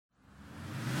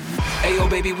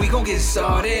baby, we gon' get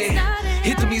started.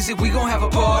 Hit the music, we gon' have a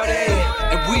party.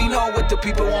 And we know what the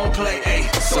people won't play. Ay,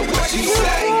 so what you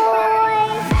say?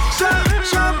 Show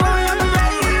boy on the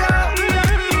radio.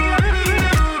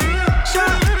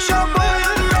 Show boy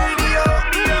on the radio.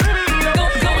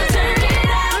 Gonna turn it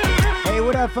up. Hey,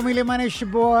 what up, familia? My name's your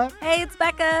boy. Hey, it's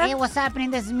Becca. Hey, what's happening?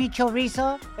 This is Micho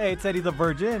Rizzo. Hey, it's Eddie the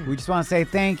Virgin. We just want to say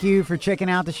thank you for checking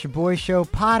out the Shaboy Show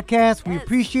podcast. We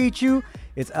appreciate you.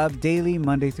 It's up daily,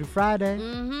 Monday through Friday.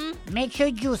 Make sure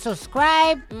you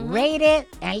subscribe, rate it,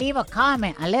 and leave a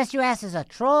comment. Unless your ass is a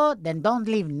troll, then don't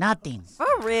leave nothing. For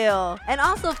real. And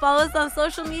also follow us on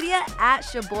social media at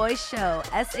Shaboy Show.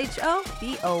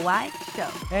 SHOBOY Show.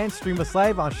 And stream us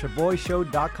live on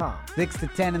ShaboyShow.com. 6 to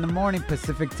 10 in the morning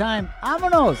Pacific time.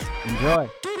 Vámonos. Enjoy.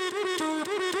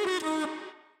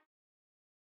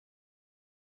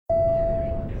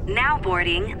 Now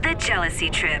boarding the Jealousy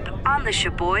Trip on the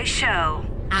Shaboy Show.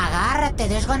 Agárrate,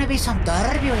 there's gonna be some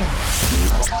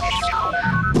turbulence.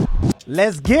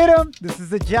 Let's get them. This is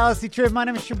the Jealousy Trip. My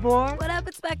name is Shaboy. What up,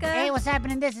 it's Becca. Hey, what's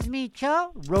happening? This is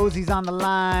Micho. Rosie's on the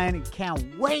line.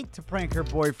 Can't wait to prank her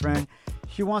boyfriend.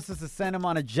 She wants us to send him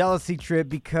on a jealousy trip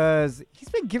because he's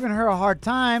been giving her a hard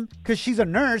time because she's a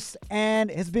nurse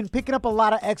and has been picking up a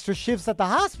lot of extra shifts at the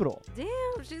hospital. Damn,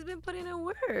 she's been putting in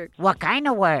work. What kind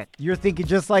of work? You're thinking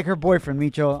just like her boyfriend,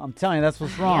 Micho. I'm telling you, that's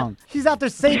what's wrong. She's out there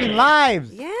saving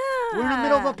lives. Yeah. We're in the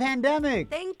middle of a pandemic.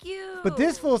 Thank you. But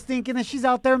this fool's thinking that she's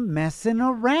out there messing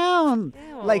around.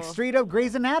 Ew. Like straight up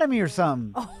Grey's Anatomy or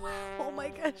something. Oh my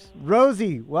gosh.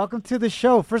 Rosie, welcome to the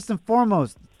show. First and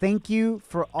foremost, thank you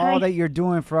for all that you're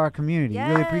doing for our community.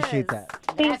 Really appreciate that.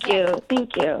 Thank you.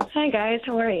 Hi, guys.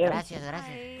 How are you? Gracias,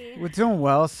 gracias. We're doing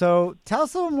well. So tell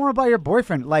us a little more about your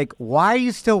boyfriend. Like, why are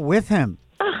you still with him?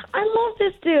 I love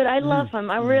this dude. I love him.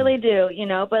 I really do,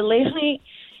 But lately,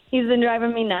 he's been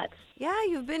driving me nuts. Yeah,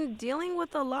 you've been dealing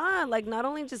with a lot. Like, not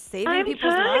only just saving I'm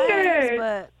people's tired. lives,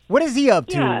 but... What is he up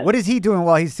to? Yeah. What is he doing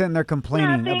while he's sitting there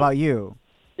complaining Nothing. about you?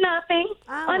 Nothing.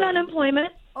 On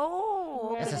unemployment.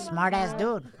 Oh. That's a smart-ass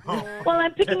dude. Well,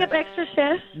 I'm picking up extra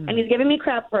shifts, and he's giving me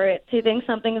crap for it. He thinks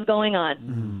something is going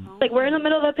on. Like, we're in the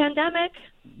middle of a pandemic.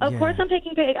 Of Yeah. course I'm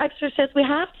taking extra shifts. We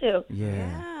have to.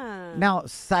 Yeah. Now,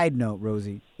 side note,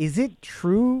 Rosie, is it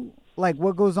true, like,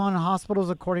 what goes on in hospitals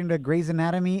according to Grey's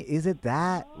Anatomy? Is it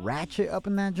that ratchet up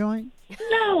in that joint?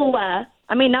 No.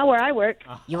 I mean, not where I work.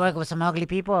 You work with some ugly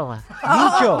people or what?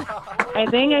 Micho, I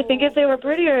think if they were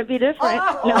prettier, it'd be different.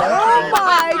 No. Oh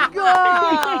my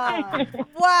God.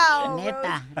 Wow.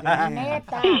 Neta.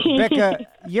 Becca,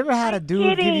 you ever had a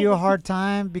dude give you a kidding. hard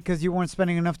time because you weren't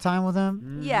spending enough time with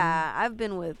him? Yeah, I've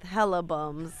been with hella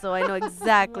bums, so I know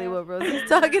exactly what Rosie's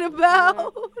talking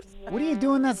about. What do you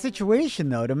do in that situation,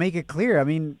 though, to make it clear? I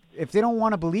mean, if they don't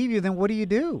want to believe you, then what do you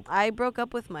do? I broke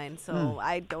up with mine, so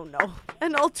I don't know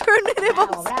an alternative.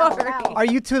 I'm sorry. Are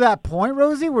you to that point,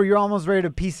 Rosie, where you're almost ready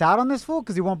to peace out on this fool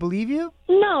because he won't believe you?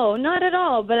 No, not at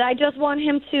all. But I just want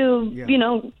him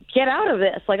to, get out of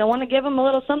this. Like, I want to give him a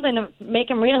little something to make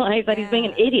him realize that he's being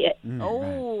an idiot.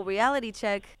 Oh, reality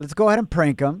check. Let's go ahead and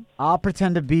prank him. I'll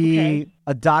pretend to be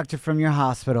a doctor from your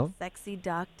hospital. Sexy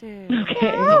doctor.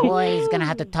 The boy is gonna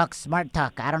have to talk smart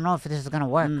talk. I don't know if this is gonna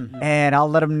work. And I'll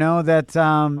let him know that,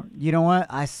 you know what?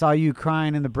 I saw you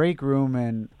crying in the break room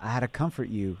and I had to comfort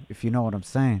you, if you know what I'm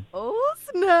saying. Oh,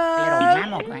 Little snap.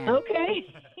 mammogram.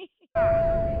 Okay.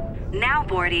 Now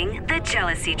boarding the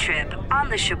Jealousy Trip on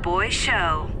the Shaboy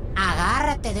Show.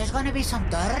 Agárrate, there's gonna be some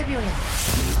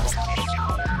turbulence.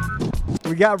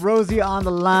 We got Rosie on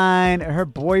the line. Her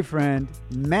boyfriend,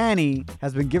 Manny,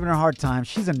 has been giving her a hard time.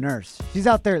 She's a nurse. She's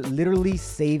out there literally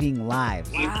saving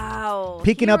lives. Wow.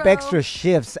 Picking up Hero. extra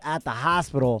shifts at the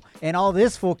hospital. And all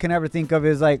this fool can ever think of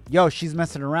is like, yo, she's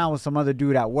messing around with some other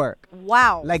dude at work.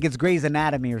 Wow. Like it's Grey's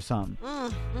Anatomy or something.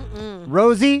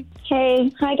 Rosie,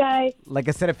 Hey. Hi, guys. like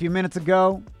I said a few minutes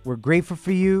ago, we're grateful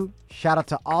for you. Shout out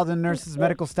to all the nurses,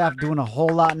 medical staff doing a whole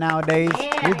lot nowadays.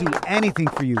 We'll do anything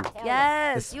for you,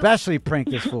 Yes. especially prank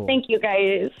this fool. Thank you,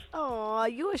 guys. Oh,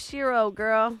 you a Shiro,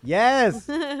 girl. Yes.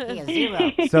 He a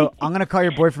zero. So I'm going to call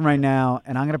your boyfriend right now,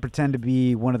 and I'm going to pretend to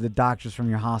be one of the doctors from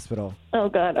your hospital. Oh,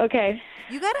 God. Okay.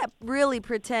 You gotta really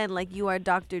pretend like you are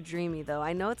Dr. Dreamy, though.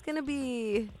 I know it's gonna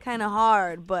be kind of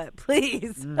hard, but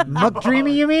please. Muck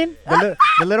Dreamy, you mean? The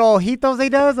little ojitos he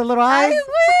does, the little eyes?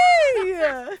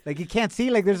 I Like you can't see,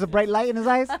 like there's a bright light in his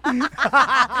eyes?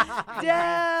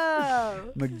 Damn.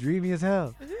 McDreamy as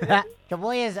hell. The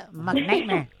boy is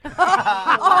McNightmare.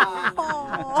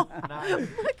 Oh. All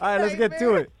right, let's get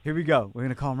to it. Here we go. We're going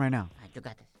to call him right now. You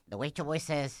got this. The way your boy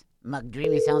says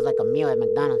McDreamy sounds like a meal at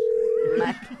McDonald's.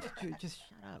 Just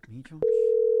shut up, Mitchell.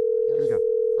 Here we go.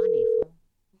 Funny fool.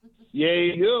 Yeah,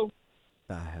 you.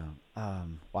 The hell?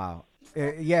 Wow.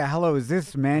 Yeah, hello. Is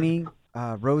this Manny,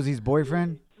 Rosie's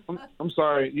boyfriend? I'm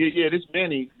sorry. Yeah, this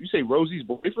Manny. You say Rosie's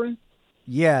boyfriend?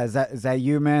 Yeah, is that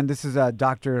you, man? This is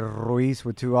Dr. Ruiz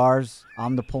with 2 R's.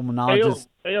 I'm the pulmonologist.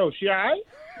 Hey, yo, she all right?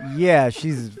 Yeah,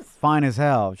 she's fine as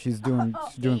hell. She's doing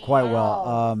quite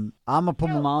well. I'm a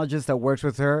pulmonologist that works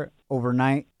with her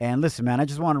overnight. And listen, man, I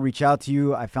just want to reach out to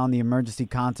you. I found the emergency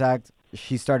contact.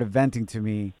 She started venting to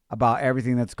me about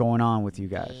everything that's going on with you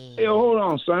guys. Hey, hold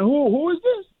on, son. Who is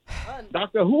this?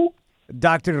 Doctor who?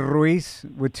 Dr. Ruiz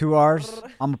with 2 R's.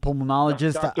 I'm a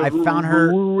pulmonologist. Dr. I found her.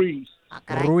 Ruiz.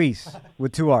 Ruiz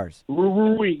with 2 R's.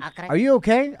 Ruiz. Are you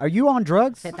okay? Are you on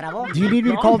drugs? Do you need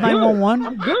me to call 911?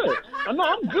 I'm good.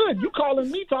 I'm good. You calling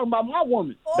me talking about my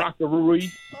woman, Dr. Ruiz.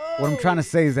 What I'm trying to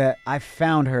say is that I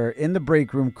found her in the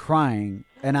break room crying,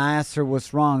 and I asked her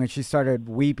what's wrong, and she started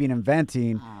weeping and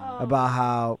venting about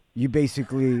how you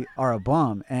basically are a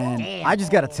bum. And I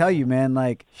just got to tell you, man,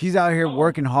 like, she's out here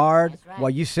working hard while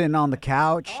you sitting on the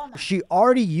couch. She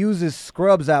already uses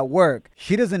scrubs at work.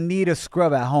 She doesn't need a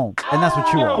scrub at home. And that's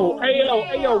what you are. Hey,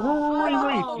 yo,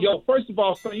 Ruiz. Yo, first of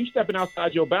all, son, you stepping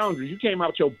outside your boundaries. You came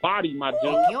out your body, my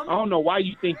dude. I don't know why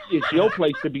you think it's your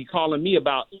place to be calling me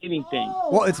about anything.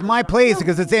 Well, it's my place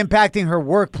because it's impacting her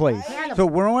workplace. So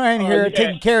we're in here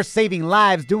taking care of saving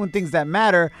lives, doing things that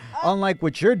matter, unlike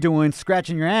what you're doing,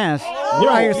 scratching your ass. We're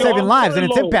out here saving lives, and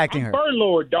it's impacting her. I'm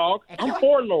Lord, dog. I'm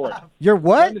for Lord. You're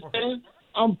what? You understand?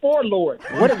 I'm for Lord.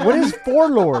 What is for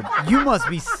Lord? You must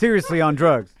be seriously on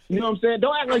drugs. You know what I'm saying?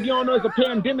 Don't act like you don't know it's a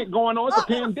pandemic going on. It's a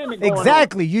pandemic going on.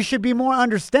 Exactly. You should be more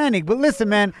understanding. But listen,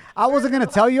 man, I wasn't going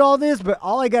to tell you all this, but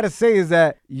all I got to say is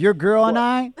that your girl and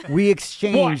I, we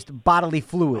exchanged bodily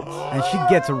fluids, and she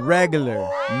gets a regular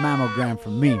mammogram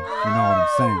from me. You know what I'm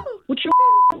saying? What you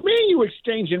mean you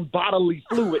exchanging bodily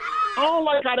fluid? I don't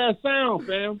like how that sounds,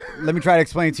 fam. Let me try to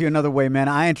explain to you another way, man.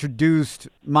 I introduced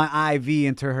my IV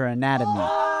into her anatomy,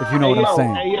 if you know what I'm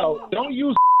saying. Hey, yo, don't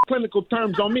use clinical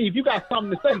terms on me. If you got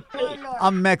something to say, say it.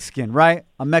 I'm Mexican, right?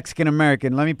 I'm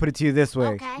Mexican-American. Let me put it to you this way.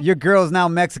 Okay. Your girl's now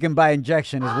Mexican by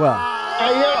injection as well.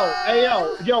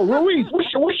 Yo, Ruiz,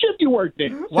 what shift you work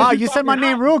in? Wow, you said my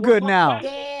name real good now.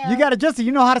 You got adjusted.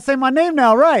 You know how to say my name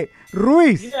now, right?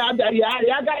 Ruiz. Yeah, I got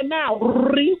it now.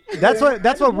 Ruiz. That's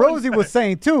what Rosie was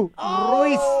saying too.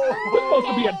 Ruiz. We're supposed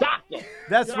to be a doctor.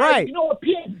 That's right. You know what?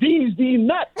 PhDs, these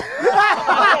nuts.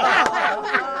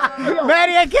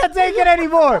 Manny, I can't take it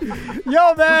anymore.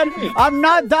 Yo, man, I'm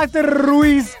not Dr.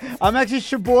 Ruiz. I'm actually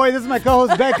Shaboy. This is my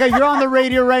co-host, Becca. You're on the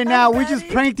radio right now. We just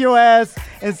pranked your ass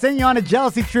and sent you on a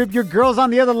jealousy trip. Your girl's on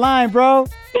the other line, bro.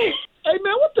 Hey,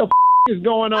 man, what the is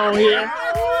going on here?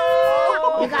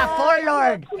 You got 4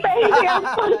 Lord. Baby, I'm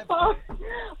so sorry.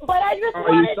 But I just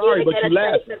wanted you to get a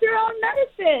taste of your own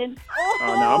medicine.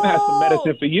 Oh, no, I'm going to have some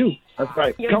medicine for you. That's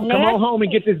right. Come on home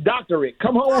and get this doctorate.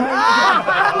 Come home and get this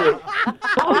doctorate.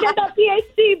 I'll get that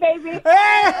PhD, baby.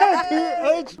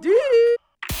 PhD.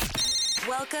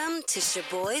 Welcome to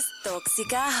Shaboy's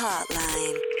Toxica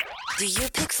Hotline. Do you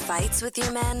pick fights with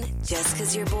your men just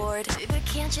because you're bored? But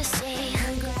can't you say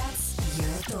congrats? You're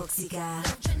a Toxica.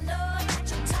 Don't you know that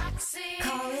you're toxic?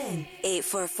 Call in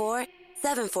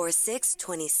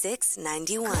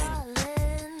 844-746-2691.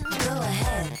 Go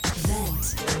ahead,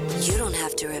 vent. You don't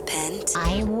have to repent.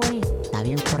 Ay, güey. Está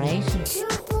bien crazy.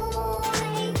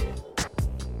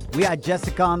 We got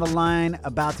Jessica on the line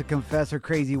about to confess her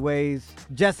crazy ways.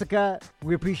 Jessica,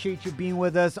 we appreciate you being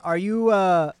with us. Are you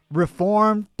a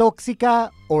reformed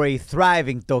toxica or a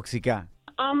thriving toxica?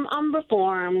 I'm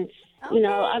reformed. Okay. You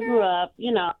know, I grew up,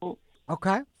 you know.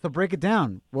 Okay, so break it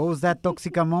down. What was that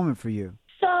toxica moment for you?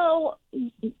 So,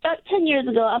 about 10 years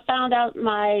ago, I found out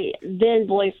my then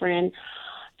boyfriend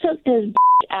took this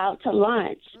out to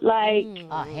lunch. Like,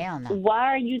 oh, hell no.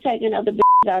 Why are you taking other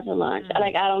out to lunch?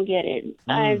 Like, I don't get it.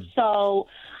 And so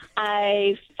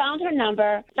I found her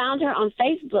number, found her on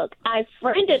Facebook. I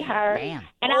friended her,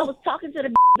 and I was talking to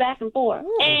the back and forth.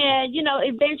 And, you know,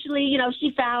 eventually, you know,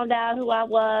 she found out who I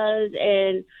was,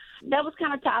 and that was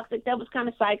kind of toxic. That was kind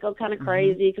of psycho, kind of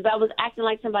crazy, because I was acting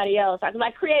like somebody else. I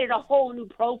created a whole new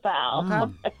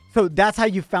profile. Okay. So that's how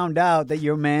you found out that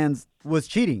your man's was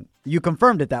cheating. You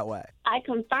confirmed it that way. I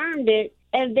confirmed it,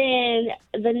 and then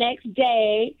the next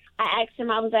day, I asked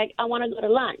him, I was like, I want to go to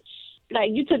lunch.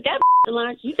 Like, you took that to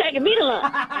lunch, you taking me to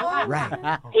lunch.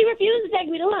 Right. He refused to take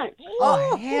me to lunch.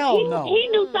 Oh, hell no. He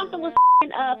knew something was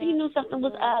up. He knew something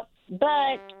was up.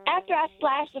 But after I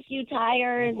slashed a few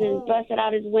tires and busted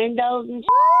out his windows and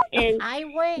and and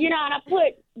I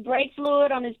put brake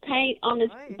fluid on his paint on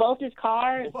both his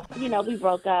cars, we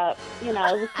broke up. It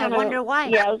was kind of. I wonder why.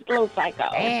 Yeah, it was a little psycho.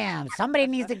 Damn, somebody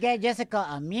needs to get Jessica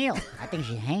a meal. I think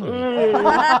she's hangry.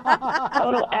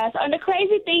 Total ass. And the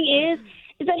crazy thing is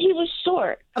that he was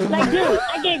short. Like, dude,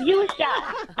 I gave you a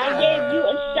shot.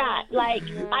 Like,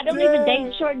 I don't even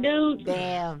date short dudes.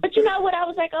 Damn. But you know what? I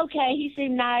was like, okay, he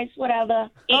seemed nice,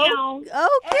 whatever. Okay.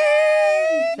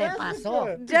 Se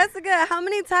pasó. Jessica, how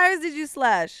many tires did you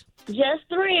slash? Just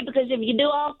 3, because if you do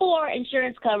all 4,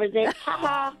 insurance covers it.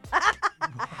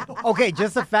 Okay,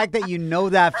 just the fact that you know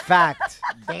that fact.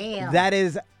 Damn. That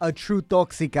is a true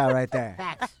toxica right there.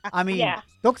 Facts. I mean, Yeah.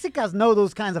 toxicas know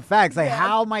those kinds of facts. Like,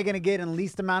 how am I going to get in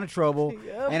least amount of trouble?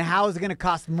 And how is it going to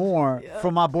cost more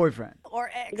from my boyfriend? Or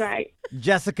ex? Right.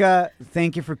 Jessica,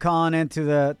 thank you for calling into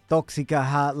the Toxica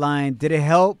hotline. Did it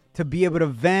help to be able to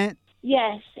vent?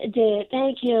 Yes, it did.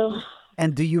 Thank you.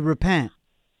 And do you repent?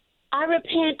 I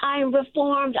repent. I am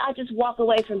reformed. I just walk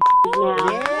away from now.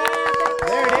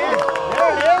 There it is.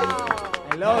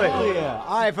 I love it. Yeah.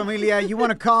 All right, familia, you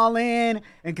want to call in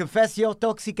and confess your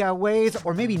toxica ways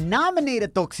or maybe nominate a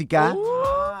toxica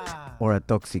or a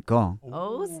toxico.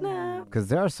 Oh, snap. Because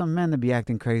there are some men that be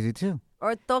acting crazy too.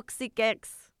 Or toxic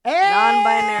ex. Hey!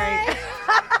 Non-binary.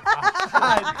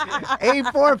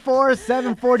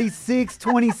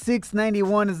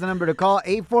 844-746-2691 is the number to call.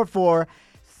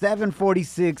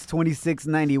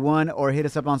 844-746-2691 or hit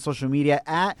us up on social media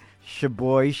at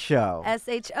Shaboy Show.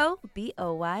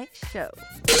 SHOBOY Show.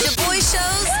 Shaboy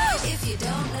Shows. If you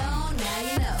don't know, now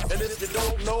you know. And if you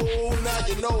don't know, now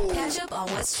you know. Catch up on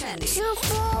what's trending.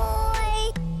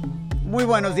 Muy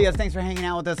buenos dias. Thanks for hanging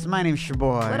out with us. My name's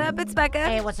Shaboy. What up, it's Becca.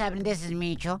 Hey, what's happening? This is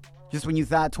Micho. Just when you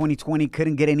thought 2020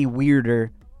 couldn't get any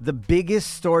weirder, the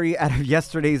biggest story out of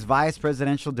yesterday's vice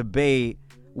presidential debate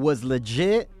was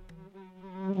legit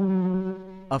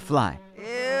a fly. Ew.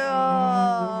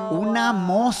 Una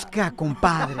mosca,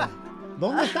 compadre.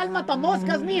 ¿Dónde está el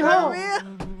matamoscas, mijo?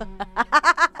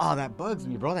 Oh, that bugs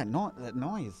me, bro. That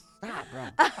noise. Stop, bro.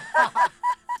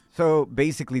 So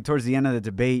basically, towards the end of the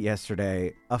debate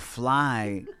yesterday, a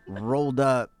fly rolled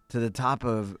up to the top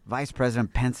of Vice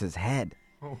President Pence's head.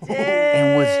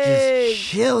 And was just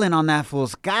chilling on that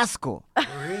fool's casco.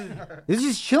 It was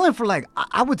just chilling for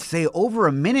I would say over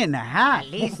a minute and a half.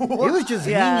 At least. It was just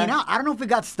hanging out. I don't know if it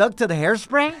got stuck to the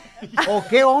hairspray.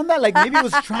 Okay, onda? Like maybe it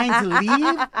was trying to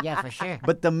leave. Yeah, for sure.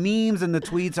 But the memes and the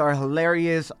tweets are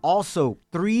hilarious. Also,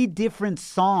 3 different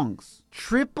songs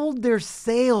tripled their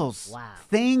sales. Wow.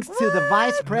 Thanks to the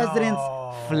vice president's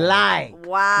fly.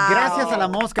 Wow. Gracias a la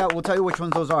mosca. We'll tell you which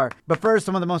ones those are. But first,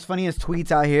 some of the most funniest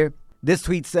tweets out here. This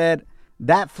tweet said,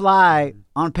 that fly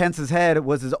on Pence's head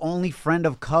was his only friend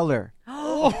of color.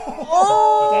 Oh,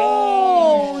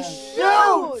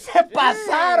 shoot. Se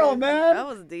pasaron, man. That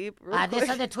was deep. This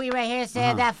other tweet right here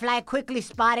said that fly quickly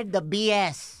spotted the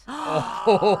BS.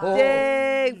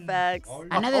 Dang facts.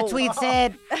 Another tweet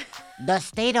said, the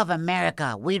state of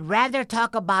America. We'd rather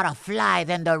talk about a fly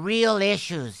than the real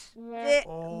issues.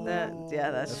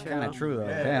 That's true. Kind of true, though.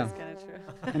 Damn. That's kind of true.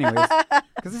 Anyways,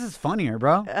 because this is funnier,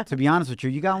 bro. To be honest with you.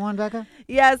 You got one, Becca?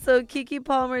 Yeah, so Kiki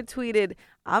Palmer tweeted,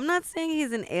 I'm not saying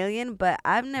he's an alien, but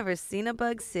I've never seen a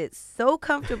bug sit so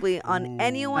comfortably on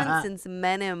anyone since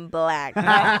Men in Black. Se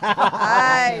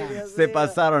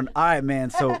pasaron. All right,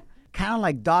 man. So kind of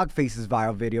like Dogface's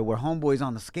viral video where homeboy's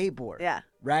on the skateboard. Yeah.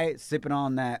 Right? Sipping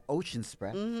on that Ocean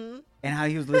Spray. Mm-hmm. And how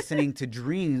he was listening to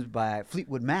Dreams by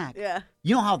Fleetwood Mac. Yeah.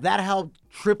 You know how that helped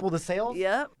triple the sales?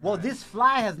 Yep. Well, this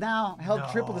fly has now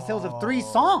helped triple the sales of 3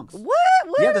 songs. What?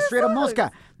 Yeah, the straight up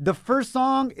mosca. The first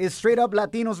song is straight up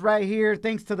Latinos right here,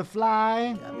 thanks to the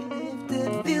fly.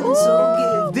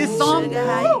 This song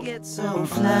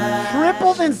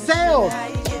tripled in sales.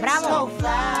 Bravo.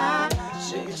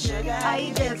 How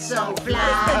you get so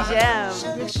The jam.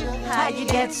 How you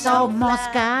get so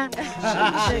mosca?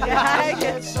 How you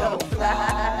get so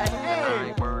fly.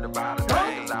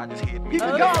 You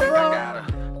can go, bro.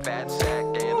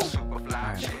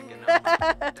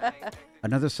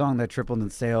 Another song that tripled in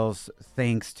sales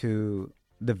thanks to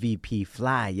the VP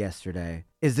Fly yesterday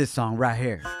is this song right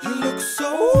here. You look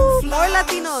so fly, more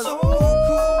Latinos. so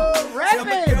cool. Tell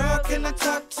me, girl, can I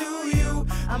talk to you?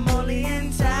 I'm only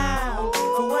in town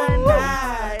for one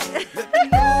night. Let me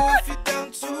know if you're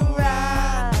down to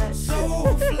ride. So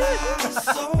fly,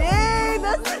 so Dang,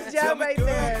 that's the jam right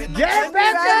there. Get it,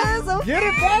 Becca! So Get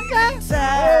it, Becca!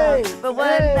 hey. But one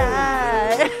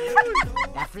night.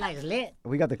 That fly's lit.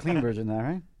 We got the clean version now,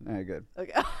 right? All right, good.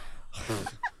 Okay.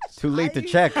 Too late to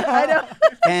check. I know.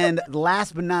 And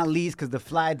last but not least, because the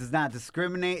fly does not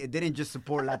discriminate, it didn't just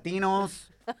support Latinos.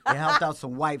 It helped out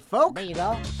some white folk. There you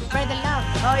go. Spread the love.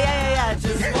 Oh, yeah.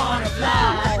 Just wanna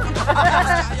fly.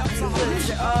 Put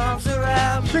your arms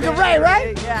around me. Sugar Ray,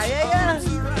 right? Yeah.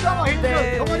 Come on, here we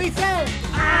go. Come on, he said.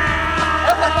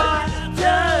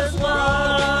 Just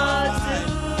want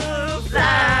to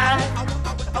fly.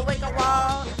 I wake a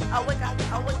wall. I wake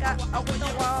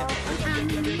a wall.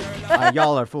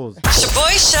 Y'all are fools.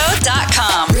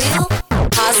 ShaboyShow.com. Real,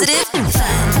 positive,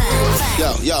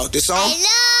 fun. Yo, this song?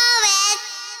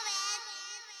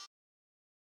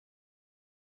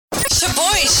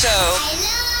 Shaboy Show.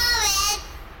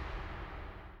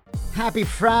 Happy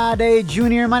Friday,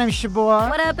 Junior. My name is Shaboy.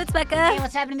 What up? It's Becca. Hey,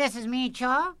 what's happening? This is me,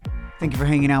 Cho. Thank you for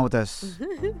hanging out with us.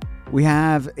 We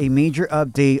have a major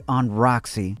update on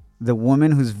Roxy, the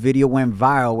woman whose video went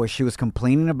viral where she was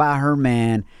complaining about her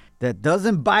man that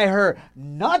doesn't buy her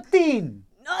nothing.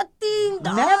 Nothing,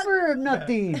 dog. Never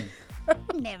nothing.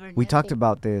 Never. We talked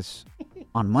about this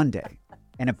on Monday,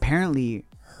 and apparently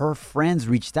her friends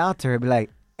reached out to her, be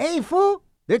like, "Hey, fool,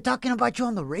 they're talking about you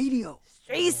on the radio."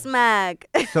 Street smack.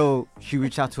 So she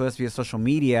reached out to us via social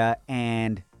media,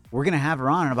 and we're going to have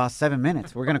her on in about 7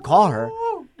 minutes. We're going to call her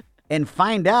and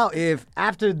find out if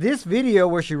after this video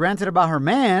where she ranted about her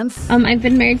mans. I've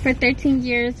been married for 13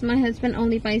 years. My husband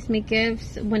only buys me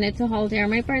gifts when it's a holiday or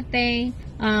my birthday.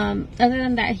 Other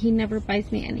than that, he never buys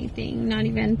me anything. Not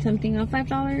even something of $5,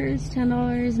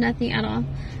 $10, nothing at all.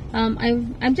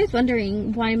 I'm just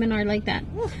wondering why men are like that.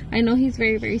 I know he's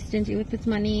very, very stingy with his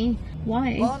money.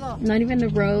 Why? Not even a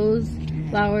rose,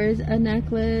 flowers, a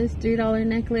necklace, $3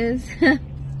 necklace.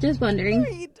 Just wondering.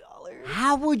 $3.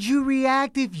 How would you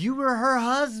react if you were her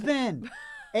husband?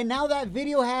 And now that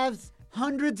video has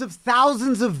hundreds of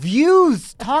thousands of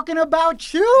views talking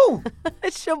about you.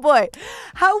 It's your boy.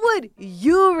 How would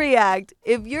you react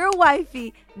if your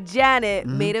wifey, Janet,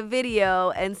 made a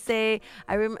video and say,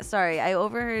 I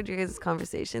overheard your guys'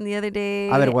 conversation the other day.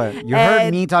 I bet what? You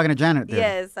heard me talking to Janet there.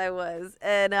 Yes, I was.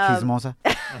 And Chismosa.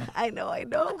 I know.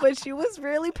 But she was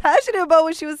really passionate about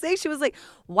what she was saying. She was like,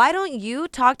 why don't you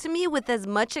talk to me with as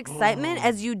much excitement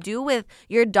as you do with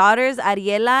your daughters,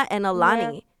 Ariela and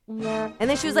Alani? Yeah. And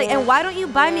then she was like, and why don't you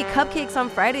buy me cupcakes on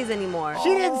Fridays anymore? She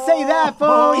didn't say that,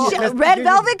 folks. Red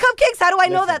velvet cupcakes? How do I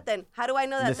know that then?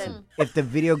 If the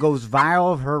video goes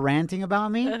viral of her ranting about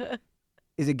me,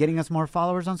 is it getting us more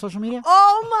followers on social media?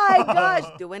 Oh my gosh.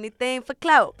 Do anything for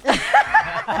clout. Then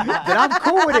I'm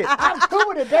cool with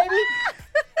it.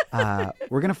 Baby.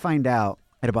 We're going to find out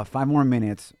in about 5 more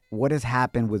minutes what has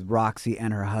happened with Roxy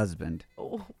and her husband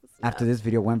after this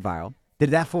video went viral. Did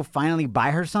that fool finally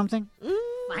buy her something?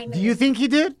 Do you think he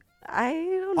did? I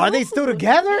don't know. Are they still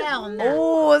together?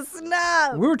 Oh,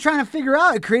 snap. We were trying to figure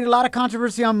out. It created a lot of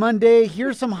controversy on Monday.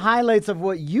 Here's some highlights of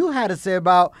what you had to say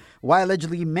about why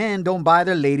allegedly men don't buy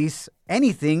their ladies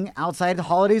anything outside the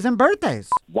holidays and birthdays.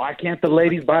 Why can't the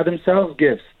ladies buy themselves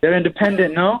gifts? They're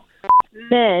independent, no?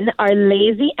 Men are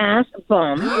lazy ass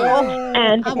bums,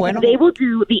 and they will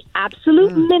do the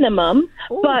absolute minimum,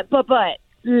 but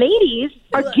ladies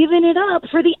are giving it up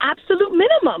for the absolute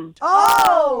minimum.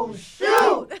 Oh,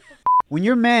 shoot! When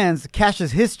your man's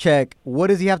cashes his check, what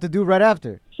does he have to do right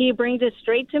after? He brings it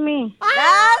straight to me.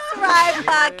 That's right,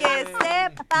 pa que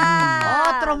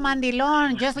sepa. Otro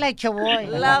mandilón, just like Chaboy.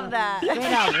 Love that. Straight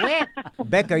out whip.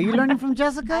 Becca, are you learning from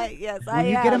Jessica? Yes, I am.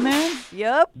 When you get a man?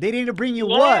 Yep. They need to bring you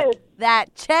what?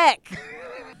 That check.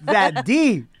 That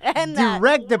D. And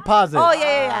direct deposit. Oh,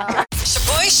 yeah.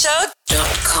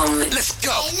 ShaboyShow.com. Let's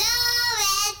go.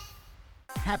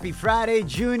 Happy Friday,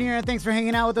 Junior. Thanks for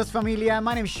hanging out with us, familia.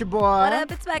 My name's Shaboy. What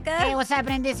up? It's Becca. Hey, what's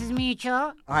happening? This is me, Cho.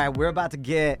 All right, we're about to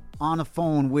get on the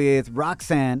phone with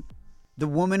Roxanne, the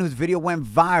woman whose video went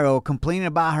viral complaining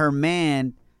about her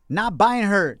man not buying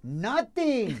her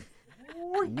nothing.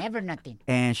 Never nothing.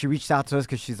 And she reached out to us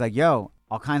because she's like, yo,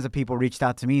 all kinds of people reached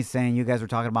out to me saying you guys were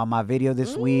talking about my video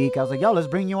this week. I was like, yo, let's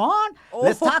bring you on.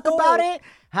 Let's talk about it.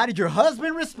 How did your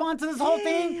husband respond to this whole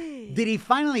thing? Did he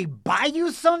finally buy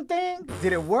you something?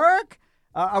 Did it work?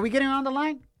 Are we getting her on the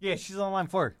line? Yeah, she's on line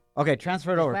 4. Okay,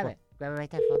 transfer it over. Grab it right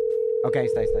there, fool. Okay,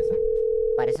 está.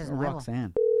 Pareces nuevo.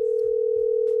 Roxanne.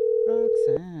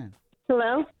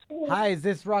 Hello? Hi, is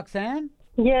this Roxanne?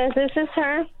 Yes, this is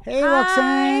her. Hey,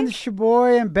 Roxanne. It's your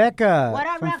boy and Becca What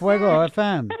up, from Roxanne? Fuego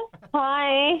FM.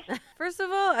 Hi. First of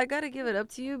all, I got to give it up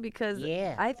to you because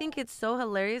Yeah. I think it's so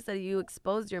hilarious that you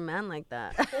exposed your man like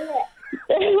that. Well,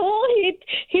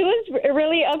 he was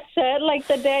really upset like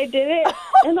the day I did it,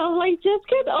 and I'm like, just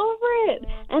get over it.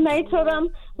 And I told him,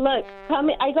 look,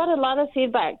 I got a lot of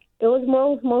feedback. It was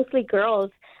mostly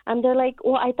girls, and they're like,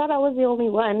 well, I thought I was the only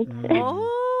one.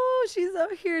 Oh, she's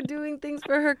out here doing things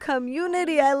for her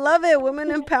community. I love it. Women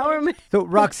empowerment. So,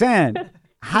 Roxanne,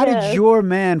 how did your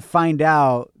man find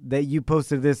out that you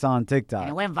posted this on TikTok?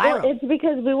 It went Well, viral. it's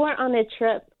because we were on a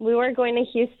trip. We were going to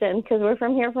Houston because we're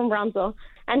from here, from Brownsville.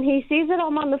 And he sees that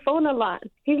I'm on the phone a lot.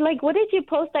 He's like, what did you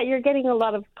post that you're getting a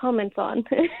lot of comments on?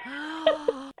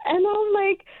 And I'm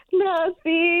like,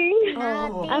 nothing.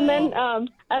 And then I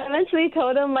eventually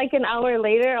told him like an hour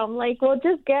later, I'm like, well,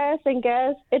 just guess and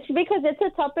guess. It's because it's a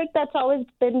topic that's always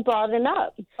been brought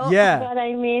up. Yeah. But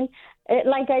I mean,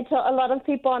 like I tell a lot of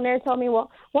people on there tell me,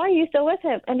 well, why are you still with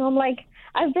him? And I'm like,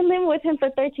 I've been living with him for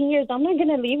 13 years. I'm not going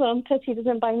to leave him because he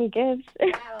doesn't buy me gifts.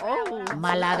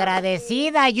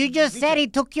 Malagradecida. You just said he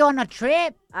took you on a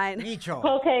trip. I know. Micho.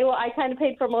 Okay, well, I kind of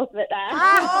paid for most of it.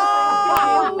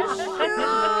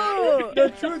 The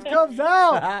truth comes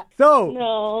out. So,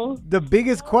 No. the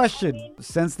biggest question,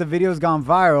 since the video's gone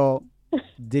viral,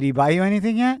 did he buy you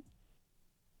anything yet?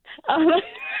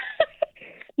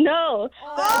 No.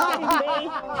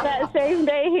 That same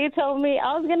day, he told me,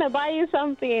 I was going to buy you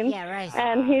something. Yeah, right.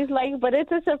 And he's like, but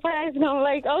it's a surprise. And I'm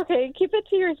like, okay, keep it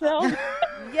to yourself.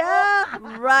 Yeah,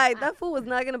 right. That fool was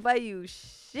not going to buy you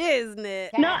shiznit.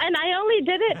 No, and I only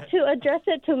did it to address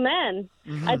it to men.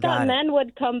 I got thought it. men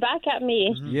would come back at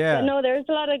me. Yeah. But no, there's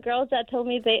a lot of girls that told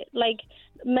me they, like,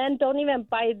 men don't even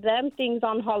buy them things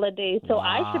on holidays, so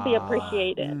I should be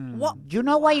appreciated. Do you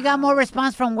know why you got more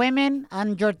response from women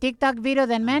on your TikTok video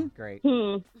than men? Great.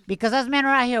 Because us men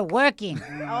are out here working,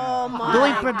 Oh, my.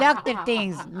 doing productive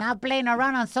things, not playing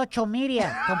around on social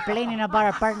media, complaining about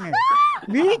our partners.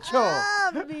 Micho.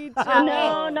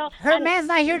 No. Her man's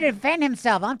not here to defend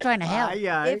himself. I'm trying to help.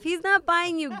 If he's not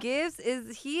buying you gifts,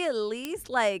 is he at least,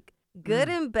 like, good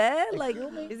in bed? Like,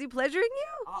 is he pleasuring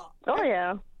you? Oh,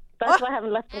 yeah. That's why I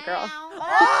haven't left the girl.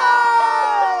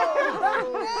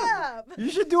 You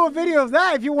should do a video of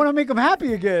that if you want to make him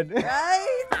happy again.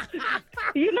 Right?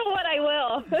 You know what? I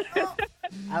will.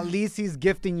 At least he's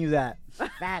gifting you that.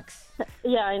 Facts.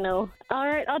 Yeah, I know. All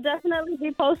right, I'll definitely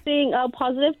be posting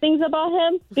positive things about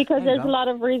him because there's a lot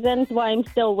of reasons why I'm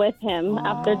still with him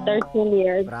after 13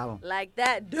 years. Bravo. Like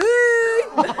that. Dude.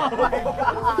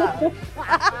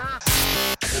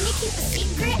 Can you keep a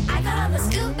secret? I got all the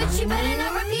scoop, but you better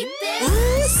not repeat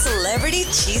this. Celebrity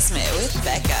Cheesemate with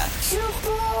Becca.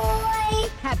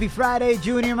 Happy Friday,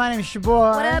 Junior. My name is your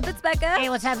boy. What up, it's Becca. Hey,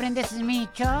 what's happening? This is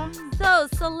Micho. So,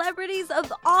 celebrities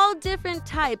of all different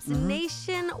types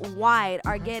nationwide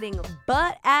are getting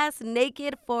butt-ass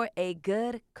naked for a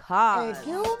good cause.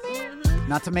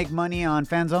 Not to make money on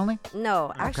fans only?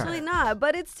 No, actually not.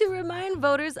 But it's to remind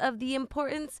voters of the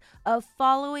importance of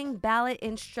following ballot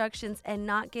instructions and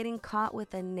not getting caught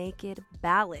with a naked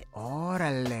ballot.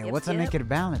 Órale. What's a yep. naked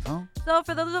ballot, huh? So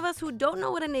for those of us who don't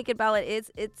know what a naked ballot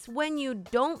is, it's when you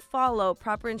don't follow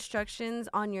proper instructions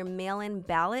on your mail-in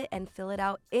ballot and fill it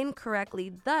out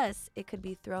incorrectly. Thus, it could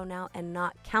be thrown out and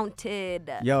not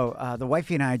counted. Yo, the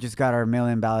wifey and I just got our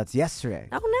mail-in ballots yesterday.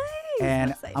 Oh, nice.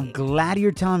 And I'm glad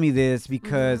you're telling me this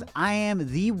because I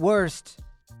am the worst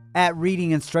at reading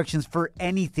instructions for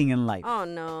anything in life. Oh,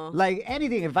 no. Like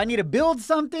anything. If I need to build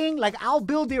something, like I'll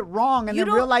build it wrong and then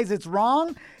realize it's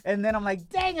wrong. And then I'm like,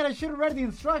 dang it, I should have read the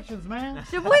instructions, man.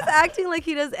 Shaboy's acting like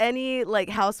he does any like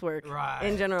housework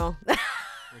in general.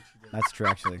 That's true,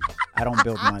 actually. I don't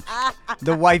build much.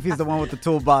 The wifey's the one with the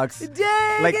toolbox.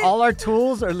 Dang Like it. all our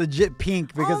tools are legit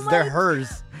pink because they're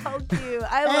hers. How cute.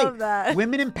 I love that.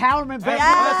 Women empowerment, baby.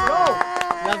 Let's go.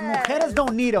 Las mujeres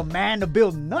don't need a man to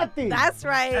build nothing. That's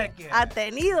right.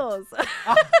 Atenidos.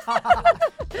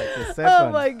 Que Oh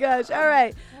sepan. my gosh. All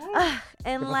right.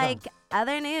 And like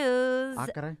other news. Ah,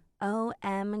 caray.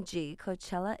 OMG,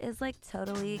 Coachella is like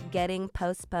totally getting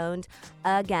postponed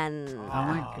again. Oh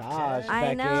my gosh, I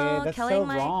Becky, know, that's killing so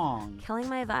my wrong. killing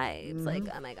my vibes. Like,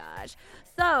 oh my gosh.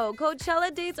 So,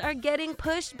 Coachella dates are getting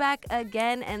pushed back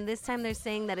again, and this time they're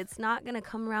saying that it's not gonna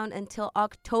come around until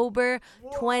October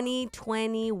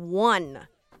 2021.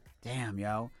 Damn,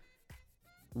 yo.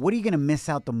 What are you gonna miss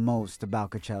out the most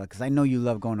about Coachella? Because I know you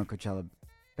love going to Coachella,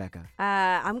 Becca.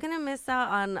 I'm gonna miss out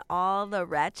on all the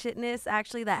ratchetness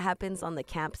actually that happens on the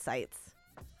campsites.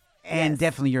 And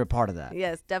definitely you're a part of that.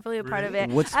 Yes, definitely a part of it.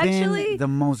 What's actually, been the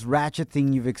most ratchet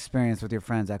thing you've experienced with your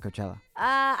friends at Coachella?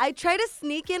 I tried to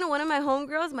sneak in one of my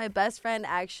homegirls, my best friend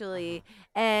actually,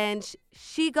 and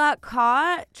she got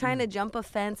caught trying to jump a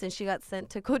fence and she got sent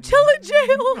to Coachella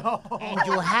jail. And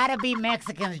you had to be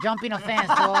Mexicans jumping a fence,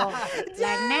 so.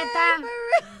 Like, neta,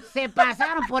 se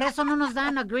pasaron, por eso no nos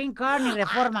dan a green card ni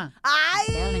reforma. Ay.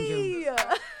 Telling you.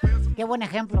 Qué buen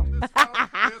ejemplo.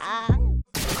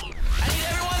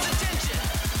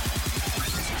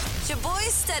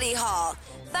 Shaboy's study hall.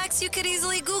 Facts you could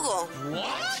easily Google.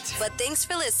 What? But thanks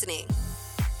for listening.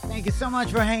 Thank you so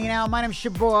much for hanging out. My name's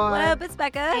Shaboy. What up, it's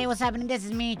Becca. Hey, what's happening? This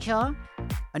is Micho.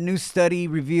 A new study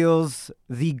reveals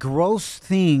the gross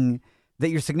thing that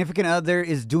your significant other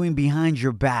is doing behind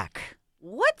your back.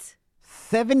 What?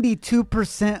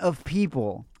 72% of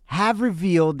people have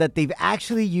revealed that they've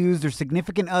actually used their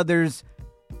significant other's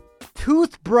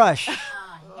toothbrush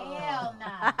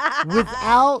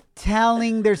without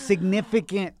telling their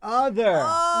significant other.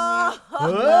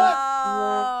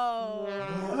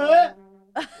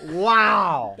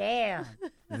 Wow. Damn.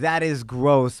 That is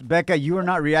gross. Becca, you are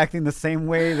not reacting the same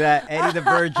way that Eddie the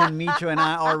Virgin, Micho, and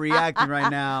I are reacting right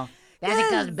now. That's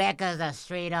because Becca's a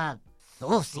straight up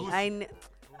saucy.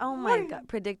 Oh my God.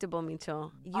 Predictable,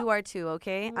 Micho. You are too,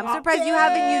 okay? I'm surprised you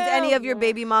haven't used any of your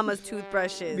baby mama's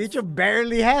toothbrushes. Micho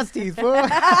barely has teeth, fool.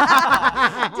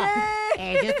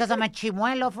 Hey, just because I'm a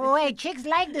chimuelo, fool. Hey, chicks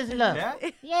like this look.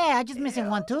 Yeah, I'm just missing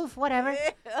one tooth, whatever.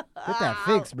 Get that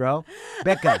fixed, bro.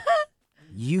 Becca,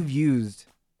 you've used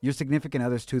your significant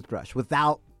other's toothbrush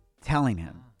without telling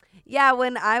him. Yeah,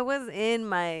 when I was in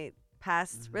my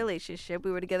past relationship,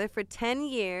 we were together for 10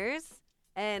 years,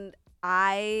 and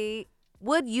I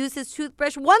would use his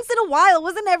toothbrush once in a while. It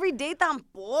wasn't every day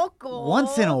tampoco.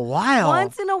 Once in a while?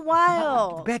 Once in a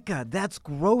while. Becca, that's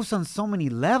gross on so many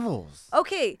levels.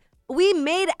 Okay, we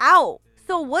made out.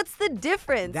 So what's the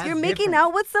difference? That's You're making different.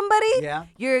 out with somebody? Yeah.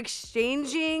 You're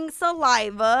exchanging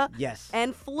saliva. Yes.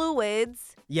 And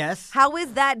fluids. Yes. How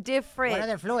is that different? What are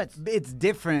their fluids? It's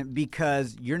different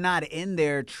because you're not in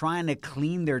there trying to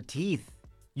clean their teeth.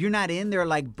 You're not in there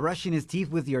like brushing his teeth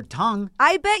with your tongue.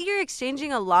 I bet you're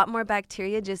exchanging a lot more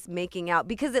bacteria just making out,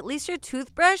 because at least your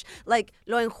toothbrush, like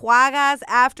lo enjuagas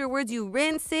afterwards, you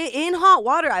rinse it in hot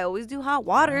water. I always do hot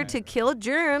water to kill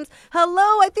germs.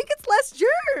 Hello, I think it's less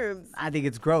germs. I think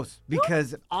it's gross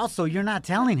because also you're not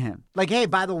telling him. Like, hey,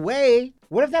 by the way,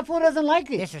 what if that fool doesn't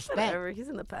like it? Disrespect. Whatever, he's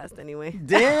in the past anyway.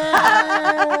 Damn.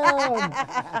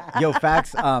 Yo,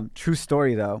 facts. True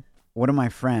story though. One of my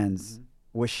friends,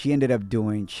 what she ended up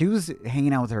doing, she was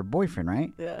hanging out with her boyfriend,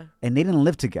 right? Yeah. And they didn't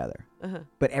live together. Uh-huh.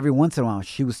 But every once in a while,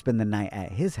 she would spend the night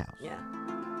at his house. Yeah.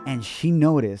 And she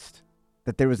noticed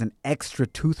that there was an extra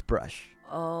toothbrush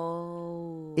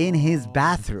in his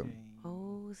bathroom.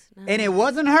 And it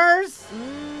wasn't hers.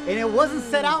 And it wasn't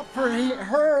set out for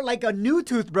her like a new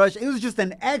toothbrush. It was just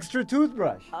an extra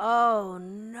toothbrush. Oh,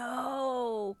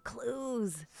 no.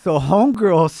 Clues. So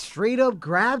homegirl straight up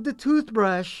grabbed the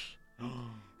toothbrush,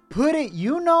 put it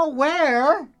you know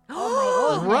where,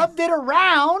 rubbed it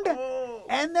around,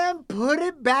 and then put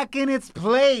it back in its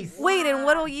place. Wait, and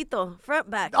what hoyito? Front,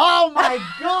 back. Oh, my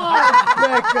God,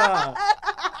 Becca.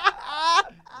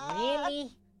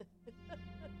 Really?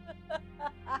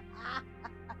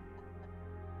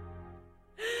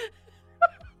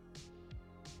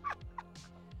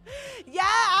 Yeah,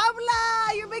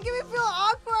 habla. You're making me feel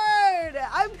awkward.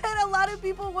 I bet a lot of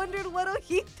people wondered what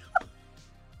ojito.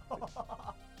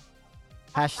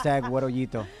 Hashtag what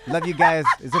ojito. Love you guys.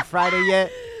 Is it Friday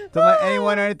yet? Don't let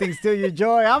anyone or anything steal your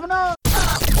joy. I'm not.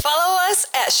 Follow us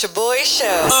at Shaboy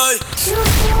Show.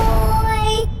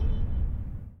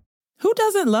 Who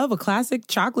doesn't love a classic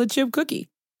chocolate chip cookie?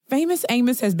 Famous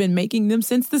Amos has been making them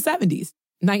since the 70s,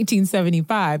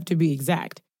 1975 to be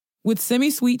exact. With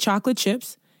semi-sweet chocolate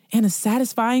chips and a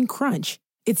satisfying crunch,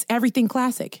 it's everything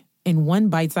classic in one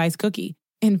bite-sized cookie,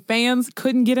 and fans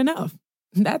couldn't get enough.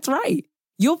 That's right.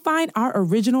 You'll find our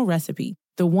original recipe,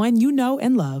 the one you know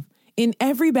and love, in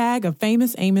every bag of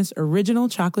Famous Amos original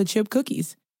chocolate chip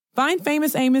cookies. Find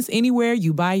Famous Amos anywhere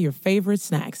you buy your favorite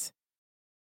snacks.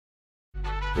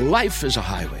 Life is a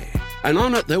highway, and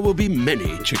on it there will be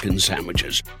many chicken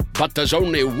sandwiches. But there's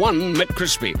only one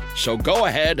McCrispy. So go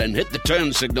ahead and hit the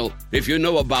turn signal if you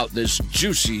know about this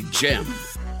juicy gem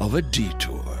of a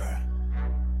detour.